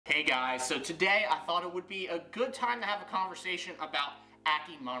Hey guys, so today I thought it would be a good time to have a conversation about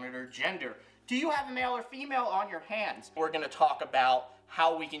Ackie monitor gender. Do you have a male or female on your hands? We're going to talk about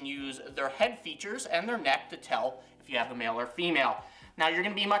how we can use their head features and their neck to tell if you have a male or female. Now you're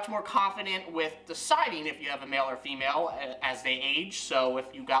going to be much more confident with deciding if you have a male or female as they age. So if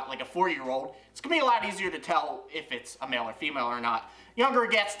you got like a 4-year-old, it's going to be a lot easier to tell if it's a male or female or not. Younger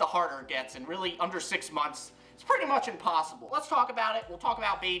it gets, the harder it gets, and really under 6 months, it's pretty much impossible. Let's talk about it. We'll talk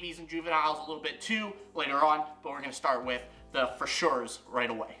about babies and juveniles a little bit too later on, but we're going to start with the for sures right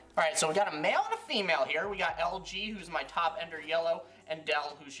away. Alright, so we got a male and a female here. We got LG, who's my top ender yellow, and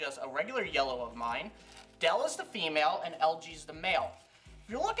Dell, who's just a regular yellow of mine. Dell is the female and LG is the male. If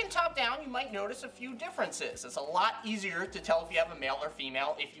you're looking top down, you might notice a few differences. It's a lot easier to tell if you have a male or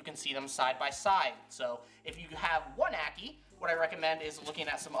female if you can see them side by side. So if you have one Ackie, what I recommend is looking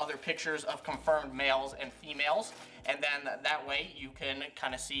at some other pictures of confirmed males and females, and then that way you can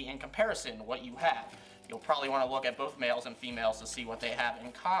kind of see in comparison what you have. You'll probably want to look at both males and females to see what they have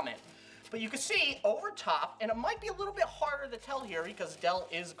in common. But you can see over top, and it might be a little bit harder to tell here because Dell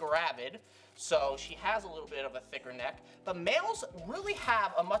is gravid, so she has a little bit of a thicker neck, but males really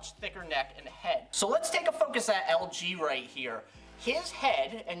have a much thicker neck and head. So let's take a focus at LG right here. His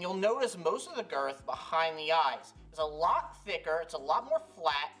head, and you'll notice most of the girth behind the eyes, is a lot thicker, it's a lot more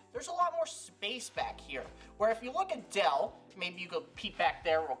flat, there's a lot more space back here. Where if you look at Dell, maybe you go peek back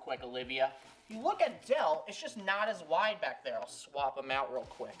there real quick, Olivia. If you look at Dell, it's just not as wide back there. I'll swap them out real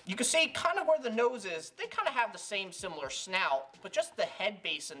quick. You can see kind of where the nose is, they kind of have the same similar snout, but just the head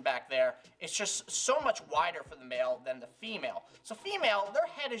basin back there, it's just so much wider for the male than the female. So female, their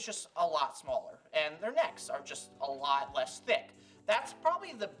head is just a lot smaller, and their necks are just a lot less thick. That's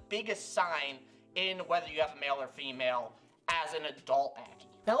probably the biggest sign in whether you have a male or female as an adult Ackie.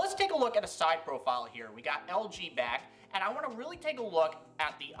 Now let's take a look at a side profile here. We got LG back, and I want to really take a look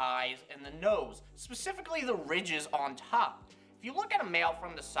at the eyes and the nose, specifically the ridges on top. If you look at a male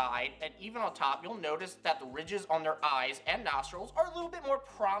from the side, and even on top, you'll notice that the ridges on their eyes and nostrils are a little bit more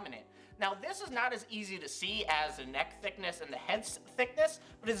prominent. Now this is not as easy to see as the neck thickness and the head thickness,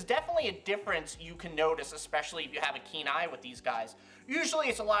 but it's definitely a difference you can notice, especially if you have a keen eye with these guys. Usually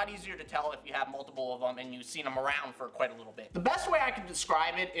it's a lot easier to tell if you have multiple of them and you've seen them around for quite a little bit. The best way I can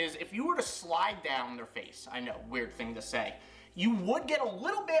describe it is if you were to slide down their face, I know, weird thing to say, you would get a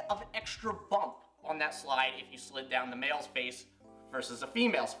little bit of an extra bump on that slide if you slid down the male's face versus a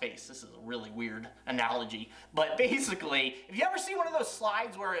female's face. This is a really weird analogy, but basically, if you ever see one of those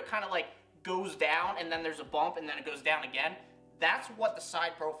slides where it kind of like goes down and then there's a bump and then it goes down again, that's what the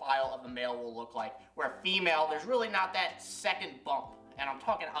side profile of a male will look like. Where a female, there's really not that second bump. And I'm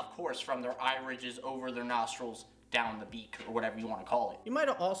talking, of course, from their eye ridges over their nostrils down the beak, or whatever you want to call it. You might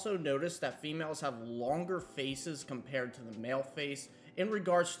have also noticed that females have longer faces compared to the male face in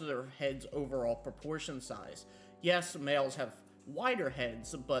regards to their head's overall proportion size. Yes, males have wider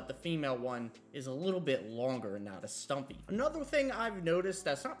heads, but the female one is a little bit longer and not as stumpy. Another thing I've noticed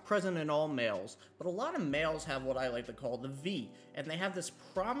that's not present in all males, but a lot of males have what I like to call the V, and they have this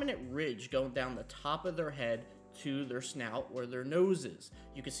prominent ridge going down the top of their head to their snout where their nose is.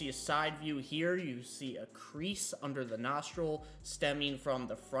 You can see a side view here, you see a crease under the nostril stemming from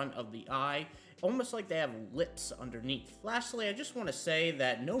the front of the eye, almost like they have lips underneath. Lastly, I just want to say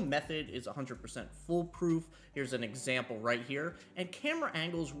that no method is 100% foolproof. Here's an example right here, and camera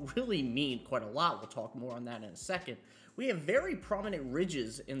angles really mean quite a lot. We'll talk more on that in a second. We have very prominent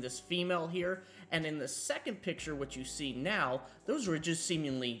ridges in this female here, and in the second picture, what you see now, those ridges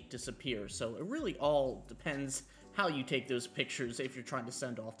seemingly disappear. So it really all depends how you take those pictures if you're trying to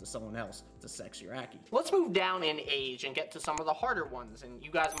send off to someone else to sex your Ackie. Let's move down in age and get to some of the harder ones. And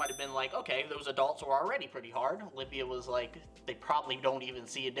you guys might have been like, okay, those adults were already pretty hard. Olivia was like, they probably don't even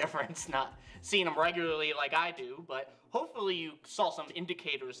see a difference, not seeing them regularly like I do, but hopefully you saw some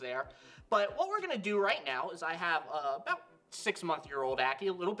indicators there. But what we're gonna do right now is I have about 6-month-old Ackie,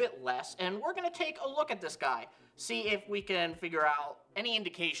 a little bit less, and we're gonna take a look at this guy, see if we can figure out any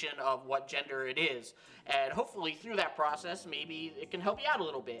indication of what gender it is. And hopefully through that process, maybe it can help you out a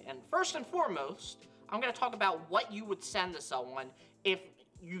little bit. And first and foremost, I'm gonna talk about what you would send to someone if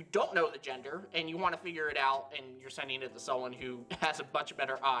you don't know the gender and you want to figure it out and you're sending it to someone who has a much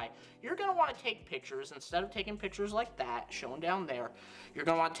better eye. You're going to want to take pictures. Instead of taking pictures like that shown down there, you're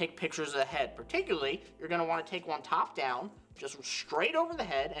going to want to take pictures of the head. Particularly, you're going to want to take one top down, just straight over the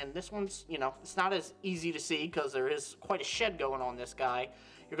head, and this one's, you know, it's not as easy to see because there is quite a shed going on this guy.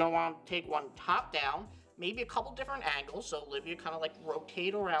 You're going to want to take one top down, maybe a couple different angles, so Olivia kind of like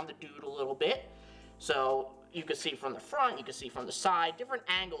rotate around the dude a little bit. So you can see from the front, you can see from the side, different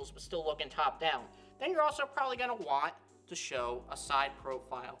angles, but still looking top down. Then you're also probably going to want to show a side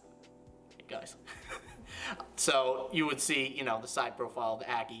profile. Hey guys. So you would see, you know, the side profile of the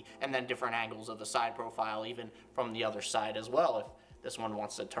Ackie and then different angles of the side profile even from the other side as well if this one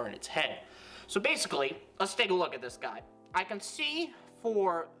wants to turn its head. So basically, let's take a look at this guy. I can see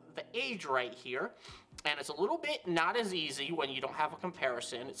for the age right here, and it's a little bit not as easy when you don't have a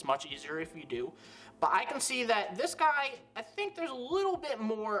comparison. It's much easier if you do. But I can see that this guy, I think there's a little bit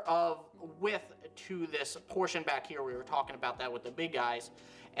more of width to this portion back here. We were talking about that with the big guys,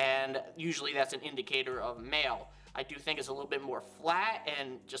 and usually that's an indicator of male. I do think it's a little bit more flat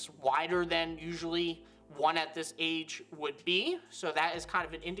and just wider than usually one at this age would be. So that is kind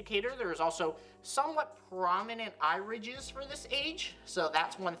of an indicator. There is also somewhat prominent eye ridges for this age. So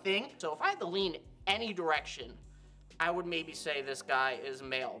that's one thing. So if I had to lean any direction, I would maybe say this guy is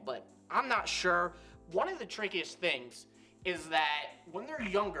male, but I'm not sure. One of the trickiest things is that when they're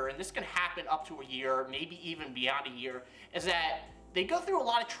younger, and this can happen up to a year, maybe even beyond a year, is that they go through a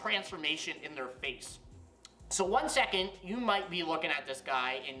lot of transformation in their face. So 1 second, you might be looking at this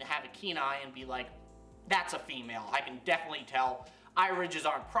guy and have a keen eye and be like, that's a female. I can definitely tell. Eye ridges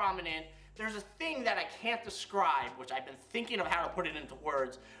aren't prominent. There's a thing that I can't describe, which I've been thinking of how to put it into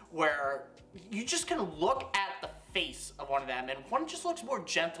words, where you just can look at the face of one of them, and one just looks more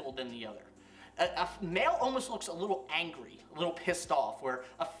gentle than the other. A male almost looks a little angry, a little pissed off, where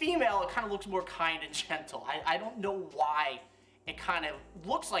a female, it kind of looks more kind and gentle. I don't know why it kind of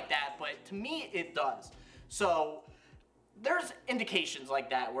looks like that, but to me, it does. So there's indications like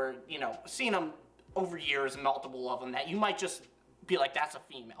that where, you know, seeing them over years, multiple of them, that you might just be like, that's a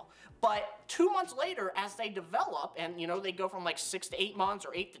female. But 2 months later, as they develop, and you know, they go from like 6 to 8 months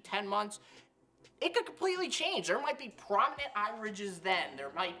or 8 to 10 months, it could completely change. There might be prominent eye ridges then. There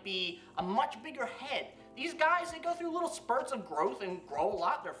might be a much bigger head. These guys, they go through little spurts of growth and grow a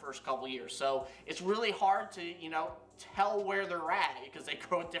lot their first couple years. So it's really hard to, you know, tell where they're at because they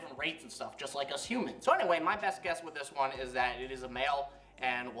grow at different rates and stuff, just like us humans. So anyway, my best guess with this one is that it is a male,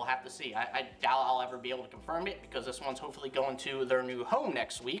 and we'll have to see. I doubt I'll ever be able to confirm it because this one's hopefully going to their new home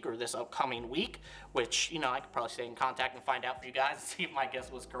next week or this upcoming week, which, you know, I could probably stay in contact and find out for you guys and see if my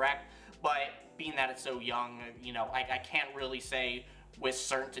guess was correct. But being that it's so young, you know, I can't really say with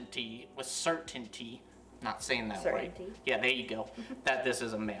certainty, not saying that right. Yeah, there you go, that this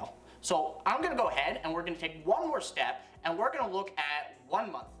is a male. So I'm gonna go ahead and we're gonna take one more step and we're gonna look at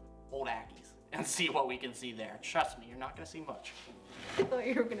 1 month old Ackies and see what we can see there. Trust me, you're not gonna see much. I thought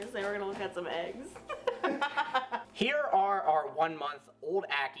you were gonna say we're gonna look at some eggs. Here are our 1 month old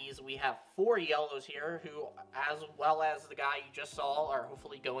Ackies. We have 4 yellows here who, as well as the guy you just saw, are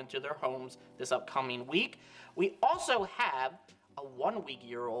hopefully going to their homes this upcoming week. We also have a 1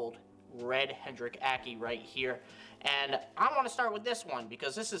 year old red Hendrick Ackie right here. And I want to start with this one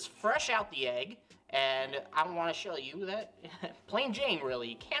because this is fresh out the egg. And I want to show you that, plain Jane really,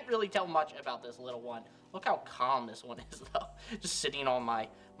 you can't really tell much about this little one. Look how calm this one is though, just sitting on my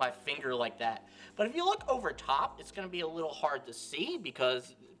finger like that. But if you look over top, it's going to be a little hard to see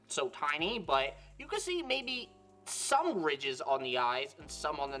because it's so tiny, but you can see maybe some ridges on the eyes and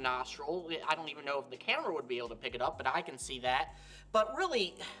some on the nostril. I don't even know if the camera would be able to pick it up, but I can see that. But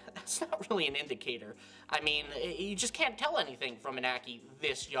really, that's not really an indicator. I mean, you just can't tell anything from an Ackie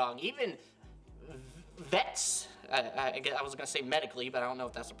this young. Even vets, I was going to say medically, but I don't know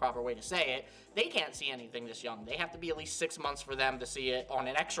if that's the proper way to say it, they can't see anything this young. They have to be at least 6 months for them to see it on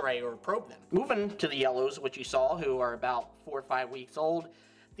an x-ray or probe them. Moving to the yellows, which you saw, who are about 4 or 5 weeks old.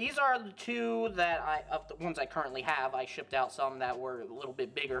 These are the 2 that of the ones I currently have. I shipped out some that were a little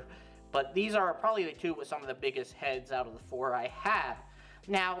bit bigger, but these are probably the 2 with some of the biggest heads out of the 4 I have.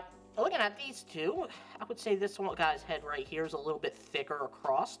 Now, looking at these 2, I would say this one guy's head right here is a little bit thicker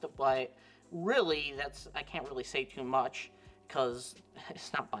across, but really, I can't really say too much because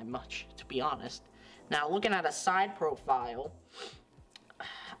it's not by much, to be honest. Now, looking at a side profile,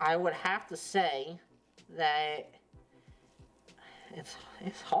 I would have to say that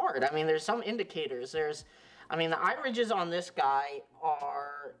it's hard. I mean, there's some indicators. The eye ridges on this guy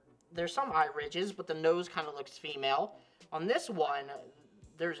there's some eye ridges, but the nose kind of looks female. On this one,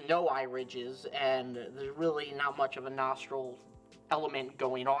 there's no eye ridges, and there's really not much of a nostril element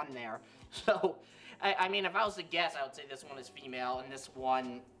going on there. So, I mean, if I was to guess, I would say this one is female, and this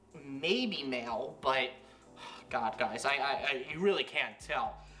one may be male, but, God, guys, you really can't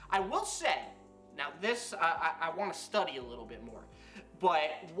tell. I will say, now this, I want to study a little bit more, but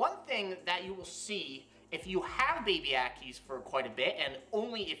one thing that you will see if you have baby Ackies for quite a bit, and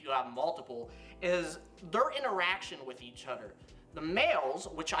only if you have multiple, is their interaction with each other. The males,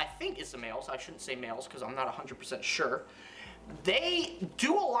 which I think is the males, I shouldn't say males because I'm not 100% sure, they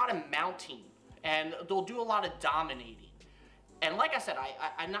do a lot of mounting and they'll do a lot of dominating. And like I said,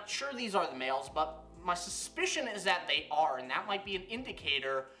 I'm not sure these are the males, but my suspicion is that they are, and that might be an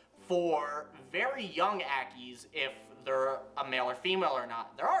indicator for very young Ackies if they're a male or female or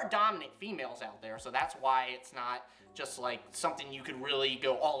not. There are dominant females out there, so that's why it's not just like something you could really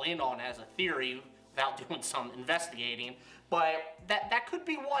go all in on as a theory without doing some investigating. But that could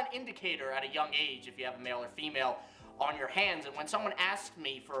be one indicator at a young age if you have a male or female on your hands. And when someone asks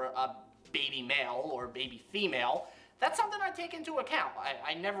me for a baby male or baby female, that's something I take into account.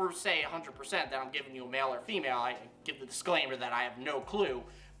 I never say 100% that I'm giving you a male or female. I give the disclaimer that I have no clue.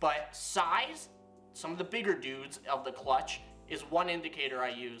 But size, some of the bigger dudes of the clutch, is one indicator I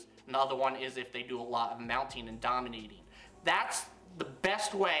use. Another one is if they do a lot of mounting and dominating. That's the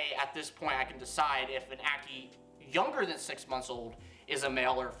best way at this point I can decide if an Ackie younger than 6 months old is a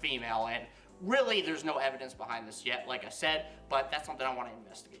male or female. And really, there's no evidence behind this yet, like I said, but that's something I want to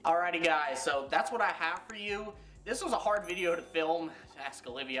investigate. Alrighty guys, so that's what I have for you. This was a hard video to film. Ask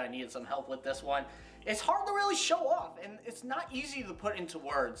Olivia, I needed some help with this one. It's hard to really show off, and it's not easy to put into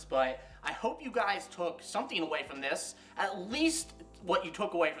words, but I hope you guys took something away from this. At least what you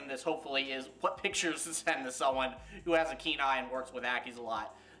took away from this, hopefully, is what pictures to send to someone who has a keen eye and works with Ackies a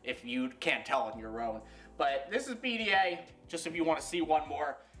lot, if you can't tell on your own. But this is BDA, just if you want to see one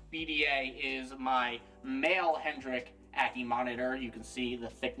more. BDA is my male Hendrick Ackie monitor. You can see the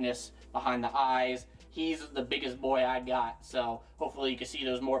thickness behind the eyes. He's the biggest boy I got, so hopefully you can see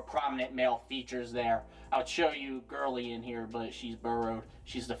those more prominent male features there. I would show you Girly in here, but she's burrowed.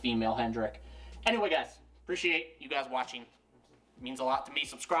 She's the female Hendrick. Anyway, guys, appreciate you guys watching. It means a lot to me.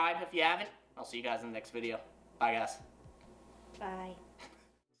 Subscribe if you haven't. I'll see you guys in the next video. Bye, guys. Bye.